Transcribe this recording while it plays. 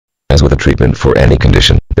As with a treatment for any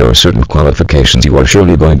condition, there are certain qualifications you are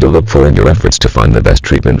surely going to look for in your efforts to find the best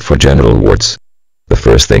treatment for genital warts. The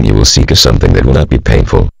first thing you will seek is something that will not be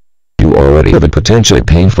painful. You already have a potentially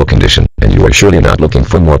painful condition, and you are surely not looking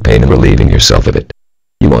for more pain and relieving yourself of it.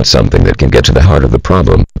 You want something that can get to the heart of the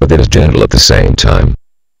problem, but that is gentle at the same time.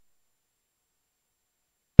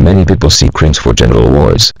 Many people seek creams for genital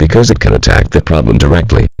warts because it can attack the problem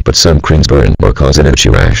directly, but some creams burn or cause an itchy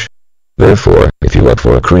rash. Therefore, if you look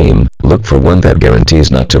for a cream, look for one that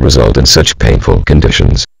guarantees not to result in such painful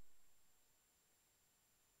conditions.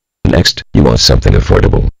 Next, you want something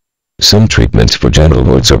affordable. Some treatments for genital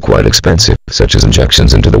warts are quite expensive, such as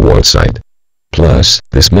injections into the wart site. Plus,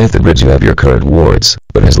 this method rids you of your current warts,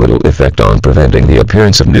 but has little effect on preventing the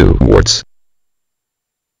appearance of new warts.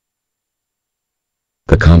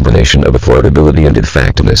 The combination of affordability and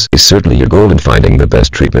effectiveness is certainly your goal in finding the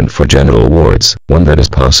best treatment for genital warts, one that is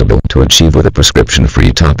possible to achieve with a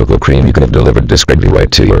prescription-free topical cream you can have delivered discreetly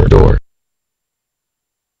right to your door.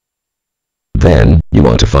 Then, you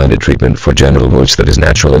want to find a treatment for genital warts that is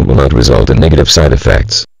natural and will not result in negative side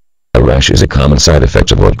effects. A rash is a common side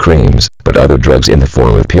effect of wart creams, but other drugs in the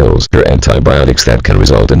form of pills or antibiotics that can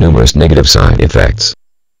result in numerous negative side effects.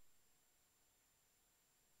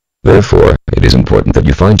 Therefore, it is important that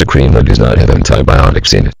you find a cream that does not have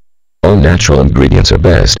antibiotics in it. All natural ingredients are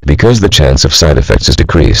best because the chance of side effects is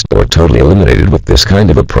decreased or totally eliminated with this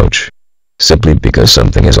kind of approach. Simply because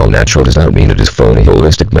something is all natural does not mean it is phony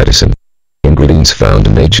holistic medicine. Ingredients found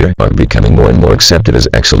in nature are becoming more and more accepted as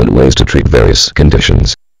excellent ways to treat various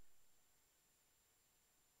conditions.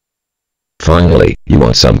 Finally, you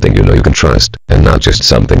want something you know you can trust, and not just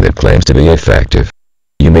something that claims to be effective.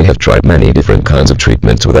 You may have tried many different kinds of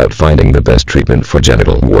treatments without finding the best treatment for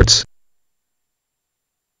genital warts.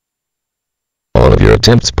 All of your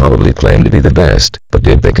attempts probably claim to be the best, but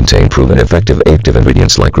did they contain proven effective active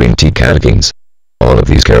ingredients like green tea catechins? All of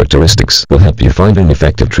these characteristics will help you find an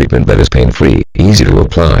effective treatment that is pain-free, easy to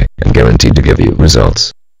apply, and guaranteed to give you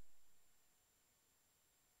results.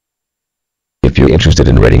 If you're interested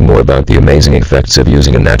in reading more about the amazing effects of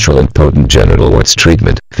using a natural and potent genital warts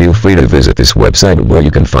treatment, feel free to visit this website where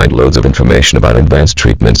you can find loads of information about advanced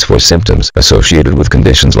treatments for symptoms associated with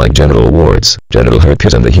conditions like genital warts, genital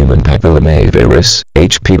herpes and the human papillomavirus,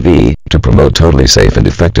 HPV, to promote totally safe and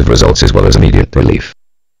effective results as well as immediate relief.